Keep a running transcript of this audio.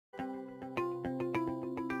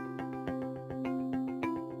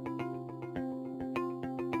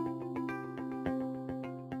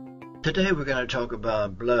Today we're going to talk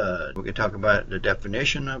about blood. We're going to talk about the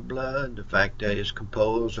definition of blood, the fact that it's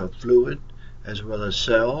composed of fluid as well as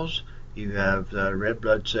cells. You have red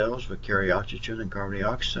blood cells that carry oxygen and carbon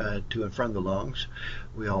dioxide to and from the lungs.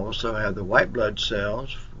 We also have the white blood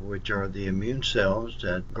cells, which are the immune cells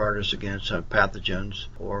that guard us against pathogens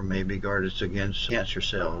or maybe guard us against cancer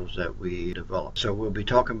cells that we develop. So we'll be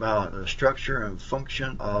talking about the structure and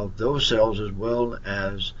function of those cells as well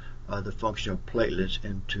as the function of platelets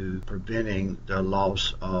into preventing the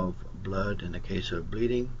loss of blood in the case of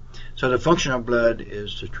bleeding. So the function of blood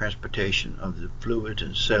is the transportation of the fluids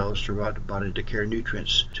and cells throughout the body to carry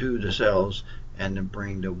nutrients to the cells and to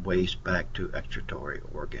bring the waste back to excretory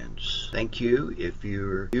organs. Thank you. If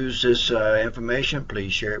you use this information,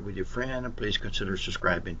 please share it with your friend and please consider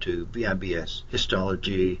subscribing to VIBS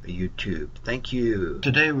Histology YouTube. Thank you.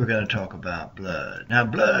 Today we're going to talk about blood. Now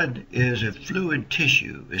blood is a fluid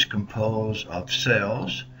tissue. It's composed of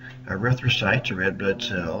cells, erythrocytes, or red blood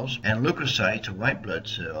cells, and leukocytes, or white blood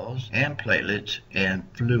cells, and platelets, and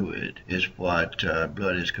fluid is what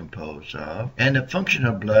blood is composed of. And the function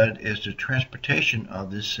of blood is the transportation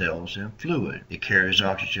of the cells and fluid. It carries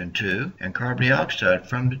oxygen to and carbon dioxide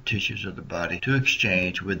from the tissues of the body to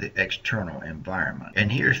exchange with the external environment.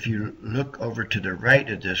 And here, if you look over to the right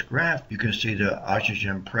of this graph, you can see the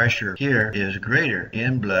oxygen pressure here is greater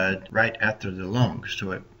in blood right after the lungs.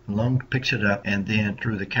 So the lung picks it up, and then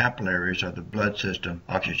through the capillaries of the blood system,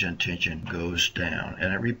 oxygen tension goes down.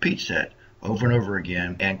 And it repeats that over and over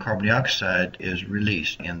again, and carbon dioxide is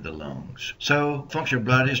released in the lungs. So function of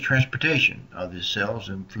blood is transportation of the cells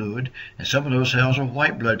and fluid, and some of those cells are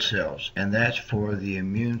white blood cells, and that's for the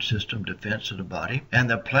immune system defense of the body. And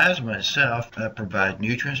the plasma itself provides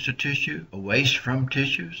nutrients to tissue, waste from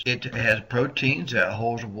tissues. It has proteins that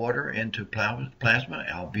holds water into plasma,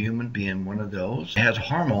 albumin being one of those. It has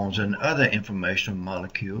hormones and other informational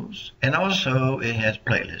molecules, and also it has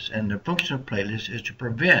platelets, and the function of platelets is to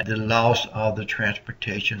prevent the loss of the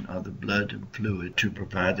transportation of the blood and fluid to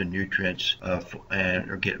provide the nutrients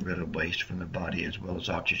or get rid of waste from the body as well as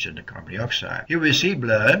oxygen and carbon dioxide. Here we see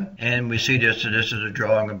blood, and we see this is a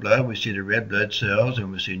drawing of blood. We see the red blood cells, and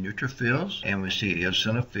we see neutrophils, and we see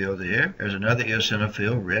eosinophil there. There's another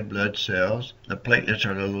eosinophil, red blood cells. The platelets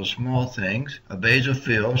are the little small things. A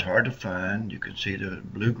basophil is hard to find. You can see the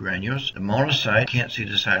blue granules. The monocyte, can't see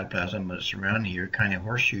the cytoplasm, but it's around here, kind of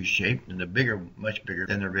horseshoe shaped, and the bigger, much bigger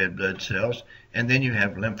than the red blood cells. And then you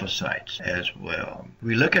have lymphocytes as well.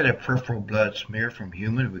 We look at a peripheral blood smear from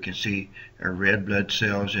humans. We can see red blood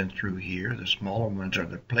cells in through here. The smaller ones are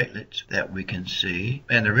the platelets that we can see.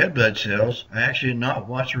 And the red blood cells are actually not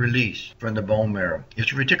what's released from the bone marrow.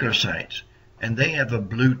 It's reticulocytes. And they have a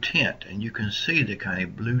blue tint, and you can see the kind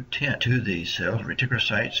of blue tint to these cells,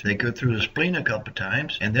 reticulocytes. They go through the spleen a couple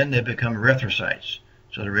times, and then they become erythrocytes.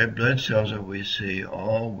 So the red blood cells that we see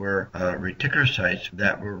all were reticulocytes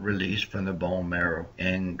that were released from the bone marrow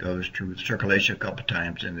and goes through circulation a couple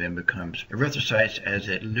times and then becomes erythrocytes. As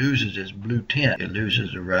it loses its blue tint, it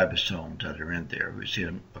loses the ribosomes that are in there. We see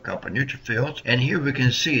a couple of neutrophils, and here we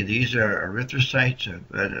can see these are erythrocytes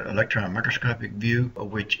at electron microscopic view,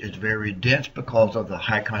 which is very dense because of the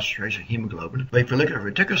high concentration of hemoglobin. But if you look at a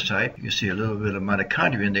reticulocyte, you can see a little bit of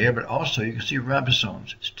mitochondria in there, but also you can see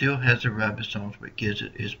ribosomes. It still has the ribosomes, but gives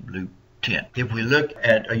it its blue tint. If we look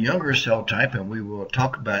at a younger cell type, and we will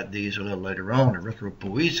talk about these a little later on,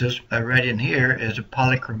 erythropoiesis, right in here is a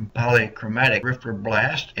polychromatic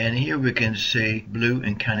erythroblast, and here we can see blue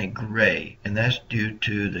and kind of gray, and that's due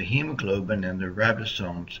to the hemoglobin and the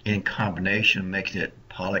ribosomes in combination makes it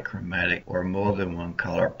polychromatic, or more than one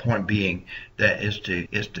color. Point being that it's the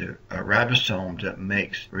ribosomes that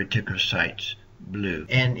makes reticulocytes blue.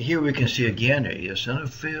 And here we can see again the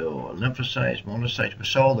eosinophil, lymphocytes, monocytes. We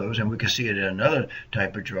saw those, and we can see it in another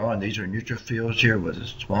type of draw, and these are neutrophils here with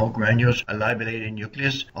small granules, a lobulated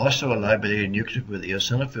nucleus, also a lobulated nucleus with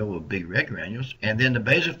eosinophil with big red granules, and then the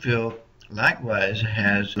basophil likewise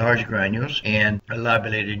has large granules and a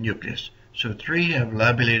lobulated nucleus. So three have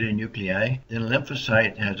lobulated nuclei. Then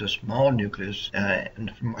lymphocyte has a small nucleus, a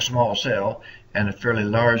small cell, and a fairly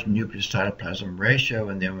large nucleus cytoplasm ratio,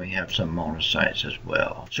 and then we have some monocytes as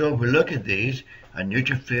well. So if we look at these, a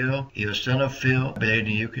neutrophil, eosinophil,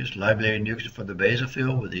 lobulated nucleus for the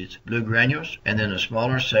basophil with these blue granules, and then a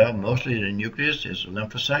smaller cell, mostly the nucleus, is a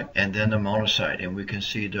lymphocyte, and then the monocyte, and we can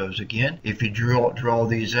see those again. If you draw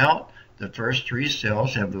these out, the first three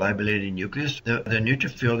cells have lobulated nucleus. The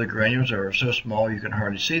neutrophil, the granules are so small you can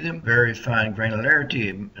hardly see them. Very fine granularity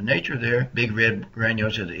in nature there. Big red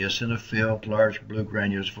granules are the eosinophil, large blue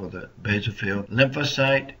granules for the basophil.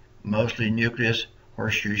 Lymphocyte, mostly nucleus,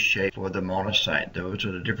 horseshoe shape for the monocyte. Those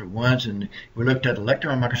are the different ones. And if we looked at the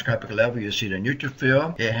electron microscopic level, you see the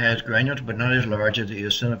neutrophil. It has granules, but not as large as the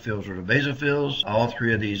eosinophils or the basophils. All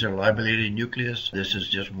three of these are lobulated nucleus. This is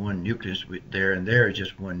just one nucleus. There and there is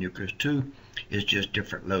just one nucleus too. It's just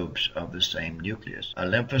different lobes of the same nucleus. A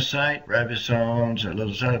lymphocyte, ribosomes, a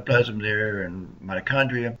little cytoplasm there, and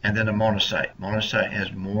mitochondria, and then a monocyte. Monocyte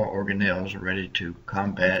has more organelles ready to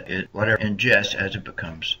combat it, whatever ingests as it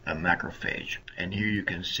becomes a macrophage. And here you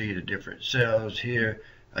can see the different cells here.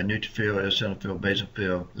 A neutrophil, eosinophil,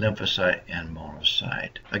 basophil, lymphocyte, and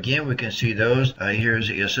monocyte. Again, we can see those. Here's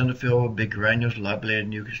the eosinophil, big granules, lobulated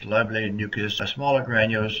nucleus, smaller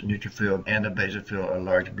granules, neutrophil, and the basophil are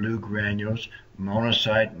large blue granules.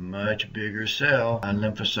 Monocyte, much bigger cell, and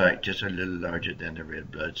lymphocyte, just a little larger than the red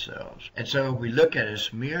blood cells. And so we look at a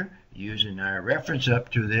smear using our reference up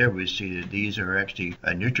to there. We see that these are actually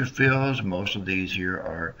neutrophils. Most of these here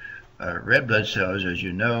are red blood cells, as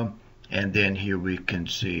you know. And then here we can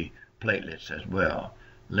see platelets as well.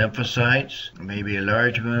 Lymphocytes, maybe a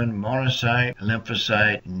large one, monocyte,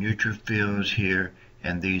 lymphocyte, neutrophils here,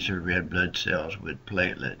 and these are red blood cells with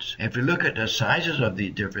platelets. If you look at the sizes of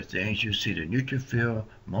these different things, you see the neutrophil,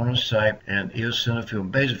 monocyte, and eosinophil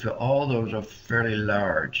and basophil. All those are fairly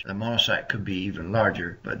large. The monocyte could be even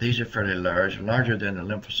larger, but these are fairly large, larger than the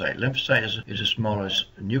lymphocyte. Lymphocyte is the smallest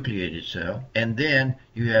nucleated cell. And then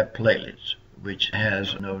you have platelets, which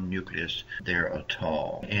has no nucleus there at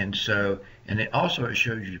all. And it also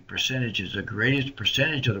shows you percentages. The greatest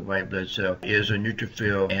percentage of the white blood cell is a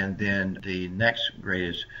neutrophil, and then the next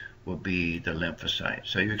greatest will be the lymphocyte.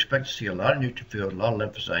 So you expect to see a lot of neutrophils, a lot of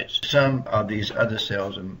lymphocytes. Some of these other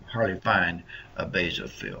cells and hardly find a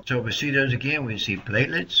basophil. So we see those again. We see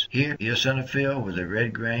platelets here, eosinophil with the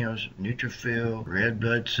red granules, neutrophil, red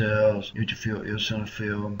blood cells, neutrophil,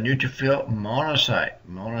 eosinophil,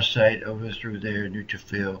 monocyte over through there,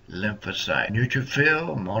 neutrophil, lymphocyte.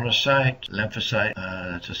 Neutrophil, monocyte, lymphocyte,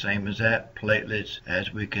 that's the same as that. Platelets,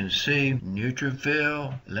 as we can see,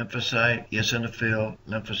 neutrophil, lymphocyte, eosinophil,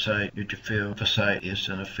 lymphocyte, neutrophil, lymphocyte,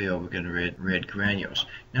 eosinophil. We're getting red granules.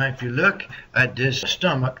 Now, if you look at this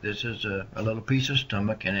stomach, this is a little piece of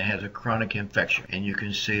stomach, and it has a chronic infection. And you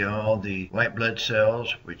can see all the white blood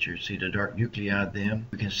cells, which you see the dark nuclei of them.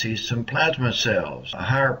 You can see some plasma cells, a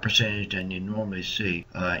higher percentage than you normally see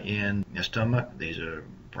in the stomach. These are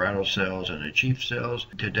parietal cells and the chief cells.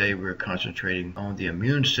 Today we're concentrating on the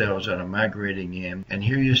immune cells that are migrating in. And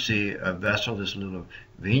here you see a vessel, this little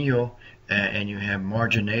venule, and you have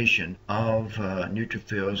margination of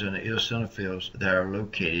neutrophils and the eosinophils that are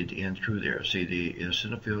located in through there. See the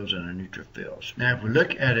eosinophils and the neutrophils. Now, if we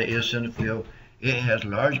look at an eosinophil, it has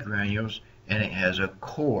large granules, and it has a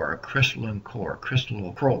core, a crystalline core,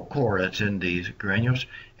 that's in these granules.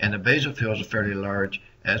 And the basophils are fairly large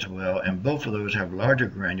as well, and both of those have larger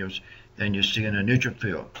granules than you see in a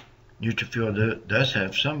neutrophil. Neutrophil does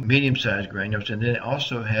have some medium-sized granules, and then it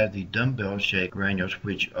also has the dumbbell-shaped granules,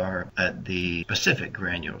 which are at the specific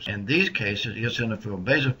granules. In these cases, eosinophil,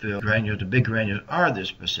 basophil granules, the big granules are the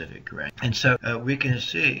specific granules. And so we can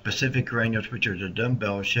see specific granules, which are the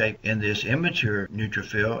dumbbell shape, in this immature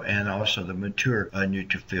neutrophil and also the mature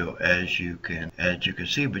neutrophil, as you can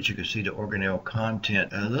see. But you can see the organelle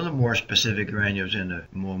content, a little more specific granules in the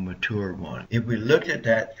more mature one. If we look at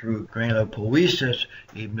that through granulopoiesis,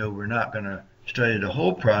 even though we're not going to study the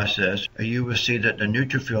whole process, you will see that the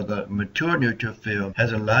neutrophil, the mature neutrophil,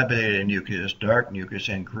 has a lobulated nucleus, dark nucleus,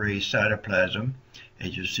 and gray cytoplasm.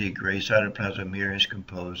 As you see, gray cytoplasm here is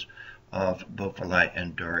composed of both light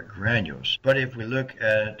and dark granules. But if we look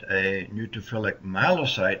at a neutrophilic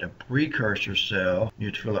myelocyte, a precursor cell,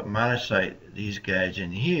 neutrophilic myelocyte, these guys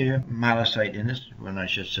in here, myelocyte in this one I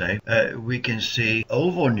should say, we can see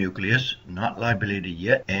oval nucleus, not lobulated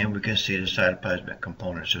yet, and we can see the cytoplasmic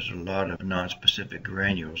components. There's a lot of non-specific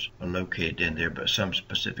granules located in there, but some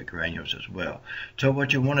specific granules as well. So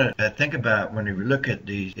what you want to think about when you look at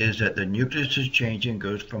these is that the nucleus is changing,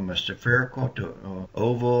 goes from a spherical to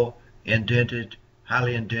oval, indented,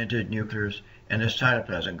 highly indented nucleus, and the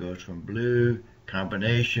cytoplasm goes from blue,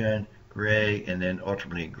 combination, gray, and then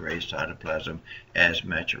ultimately gray cytoplasm as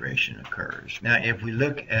maturation occurs. Now, if we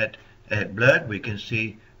look at blood, we can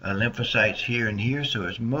see lymphocytes here and here, so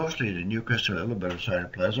it's mostly the nucleus, a little bit of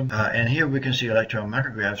cytoplasm. And here we can see electron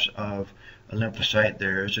micrographs of a lymphocyte.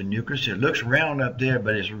 There's a nucleus. It looks round up there,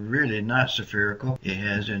 but it's really not spherical. It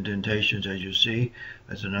has indentations, as you see.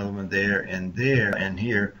 There's another one there, and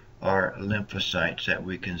here are lymphocytes that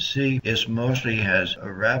we can see. It mostly has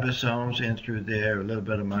ribosomes in through there, a little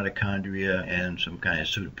bit of mitochondria, and some kind of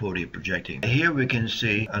pseudopodia projecting. Here we can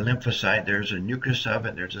see a lymphocyte. There's a nucleus of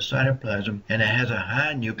it, there's a cytoplasm, and it has a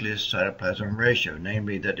high nucleus cytoplasm ratio,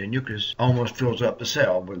 namely that the nucleus almost fills up the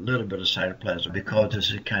cell with a little bit of cytoplasm, because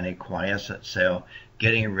this is kind of quiescent cell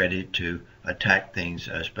getting ready to attack things,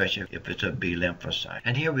 especially if it's a B lymphocyte.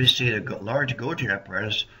 And here we see the large Golgi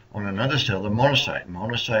apparatus on another cell, the monocyte.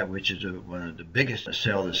 Monocyte, which is one of the biggest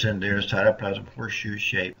cells that's in there, cytoplasm horseshoe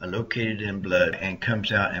shape, located in blood, and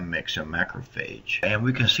comes out and makes a macrophage. And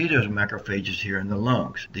we can see those macrophages here in the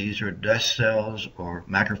lungs. These are dust cells, or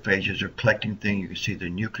macrophages are collecting things. You can see the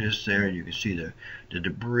nucleus there, you can see the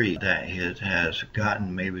debris that it has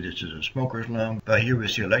gotten. Maybe this is a smoker's lung. But here we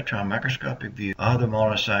see electron microscopic view of the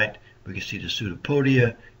monocyte. We can see the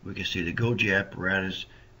pseudopodia, we can see the Golgi apparatus,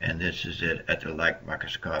 and this is it at the light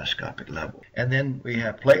microscopic level. And then we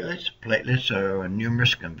have platelets. Platelets are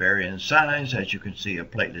numerous and vary in size, as you can see a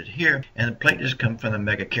platelet here. And the platelets come from the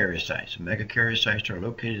megakaryocytes. Megakaryocytes are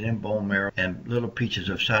located in bone marrow and little pieces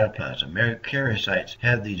of cytoplasm. Megakaryocytes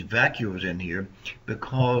have these vacuoles in here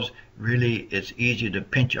because really it's easy to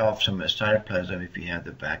pinch off some of the cytoplasm if you have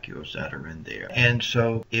the vacuoles that are in there. And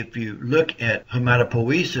so if you look at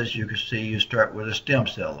hematopoiesis, you can see you start with a stem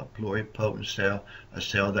cell, a pluripotent cell, a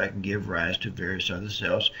cell that can give rise to various other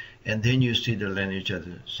cells, and then you see the lineage of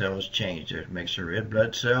the cells change. It makes a red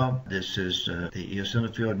blood cell. This is the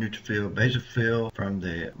eosinophil, neutrophil, basophil from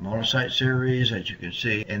the monocyte series, as you can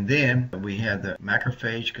see. And then we have the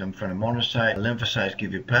macrophage come from the monocyte. Lymphocytes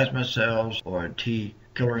give you plasma cells or T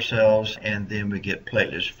killer cells, and then we get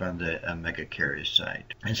platelets from the megakaryocyte.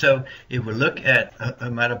 And so if we look at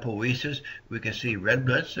hematopoiesis, we can see red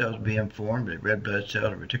blood cells being formed, the red blood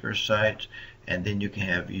cells, reticulocytes, and then you can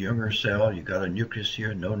have a younger cell. You got a nucleus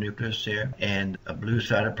here, no nucleus here, and a blue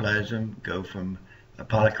cytoplasm go from a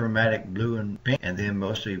polychromatic blue and pink, and then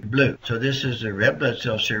mostly blue. So this is the red blood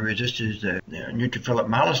cell series. This is the neutrophilic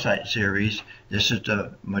myelocyte series. This is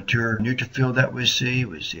the mature neutrophil that we see.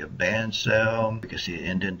 We see a band cell. We can see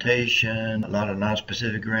indentation, a lot of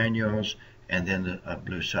nonspecific granules, and then the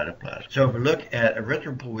blue cytoplasm. So if we look at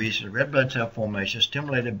erythropoiesis, red blood cell formation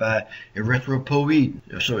stimulated by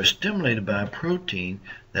erythropoietin. So it's stimulated by a protein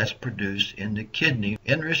that's produced in the kidney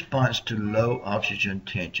in response to low oxygen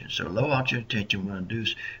tension. So low oxygen tension will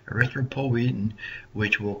induce erythropoietin,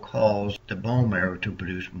 which will cause the bone marrow to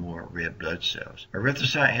produce more red blood cells.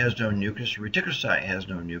 Erythrocyte has no nucleus. Reticulocyte has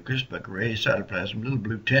no nucleus, but gray cytoplasm, little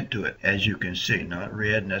blue tint to it, as you can see. Not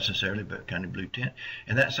red necessarily, but kind of blue tint.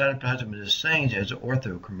 And that cytoplasm is the same as the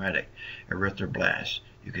orthochromatic erythroblast.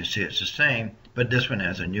 You can see it's the same, but this one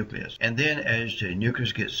has a nucleus. And then as the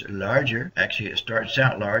nucleus gets larger, actually it starts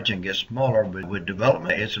out large and gets smaller, but with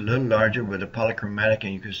development it's a little larger with the polychromatic,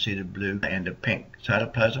 and you can see the blue and the pink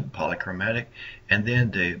cytoplasm, polychromatic. And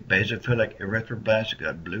then the basophilic erythroblast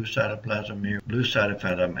got blue cytoplasm here, blue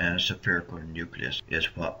cytoplasm, and a spherical nucleus is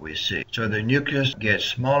what we see. So the nucleus gets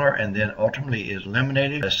smaller and then ultimately is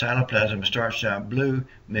eliminated. The cytoplasm starts out blue,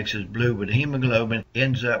 mixes blue with hemoglobin,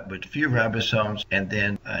 ends up with few ribosomes, and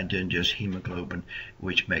then just hemoglobin,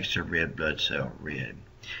 which makes the red blood cell red.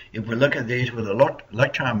 If we look at these with an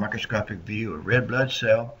electron microscopic view, a red blood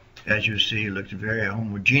cell, as you see, it looks very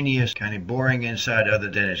homogeneous, kind of boring inside,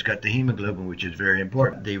 other than it's got the hemoglobin, which is very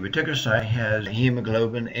important. The reticulocyte has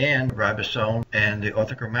hemoglobin and ribosome, and the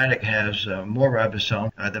orthochromatic has more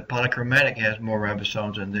ribosome. The polychromatic has more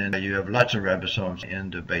ribosomes, and then you have lots of ribosomes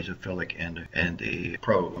in the basophilic and the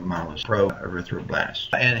pro-erythroblast.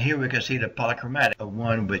 And here we can see the polychromatic,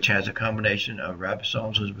 one which has a combination of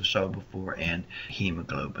ribosomes, as we saw before, and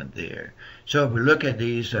hemoglobin there. So if we look at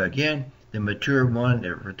these again, the mature one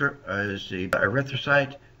is the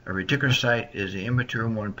erythrocyte. A reticulocyte is the immature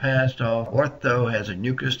one passed off. Ortho has a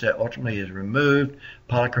nucleus that ultimately is removed.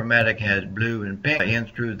 Polychromatic has blue and pink. In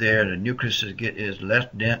through there, the nucleus is less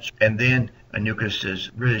dense. And then a nucleus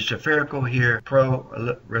is really spherical here.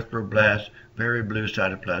 Pro-erythroblast, very blue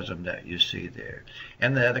cytoplasm that you see there.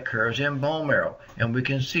 And that occurs in bone marrow. And we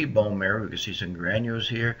can see bone marrow. We can see some granules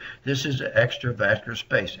here. This is the extravascular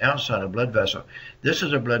space outside a blood vessel. This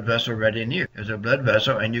is a blood vessel right in here. There's a blood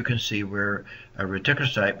vessel, and you can see where a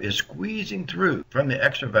reticulocyte is squeezing through from the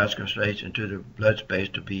extravascular space into the blood space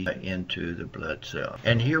to be into the blood cell.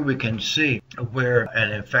 And here we can see where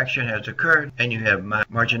an infection has occurred, and you have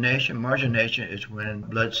margination. Margination is when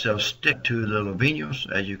blood cells stick to the little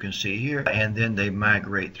venules, as you can see here, and then they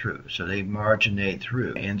migrate through. So they marginate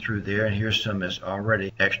through and through there, and here's some that's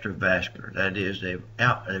already extravascular. That is,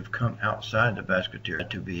 they've come outside the vasculature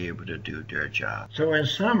to be able to do their job. So in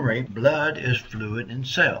summary, blood is fluid in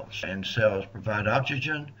cells, and cells provide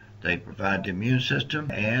oxygen, They provide the immune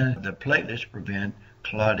system, and the platelets prevent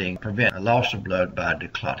a loss of blood by the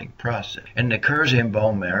clotting process. And it occurs in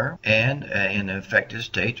bone marrow, and in the affected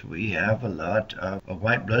states we have a lot of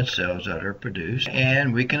white blood cells that are produced,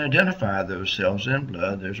 and we can identify those cells in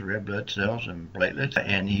blood. There's red blood cells and platelets,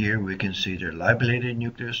 and here we can see their lobulated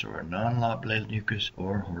nucleus or non-lobulated nucleus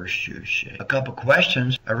or horseshoe shape. A couple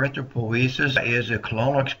questions. Erythropoiesis is a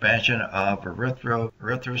clonal expansion of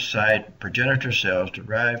erythrocyte progenitor cells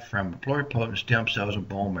derived from pluripotent stem cells of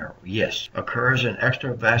bone marrow. Yes. Occurs in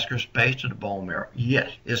extravascular space of the bone marrow.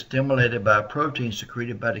 Yes. Is stimulated by a protein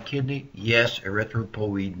secreted by the kidney. Yes.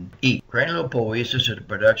 Erythropoietin E. Granulopoiesis is the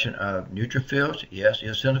production of neutrophils. Yes.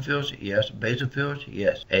 Eosinophils. Yes. Basophils.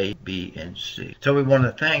 Yes. A, B, and C. So we want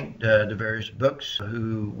to thank the various books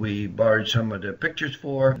who we borrowed some of the pictures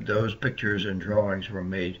for. Those pictures and drawings were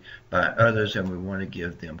made by others, and we want to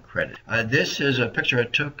give them credit. This is a picture I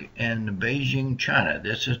took in Beijing, China.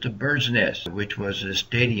 This is the Bird's Nest, which was the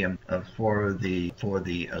stadium for the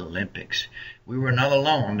Olympics. We were not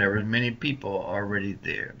alone. There were many people already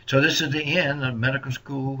there. So this is the end of medical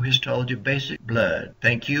school histology basic blood.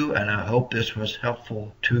 Thank you, and I hope this was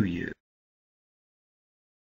helpful to you.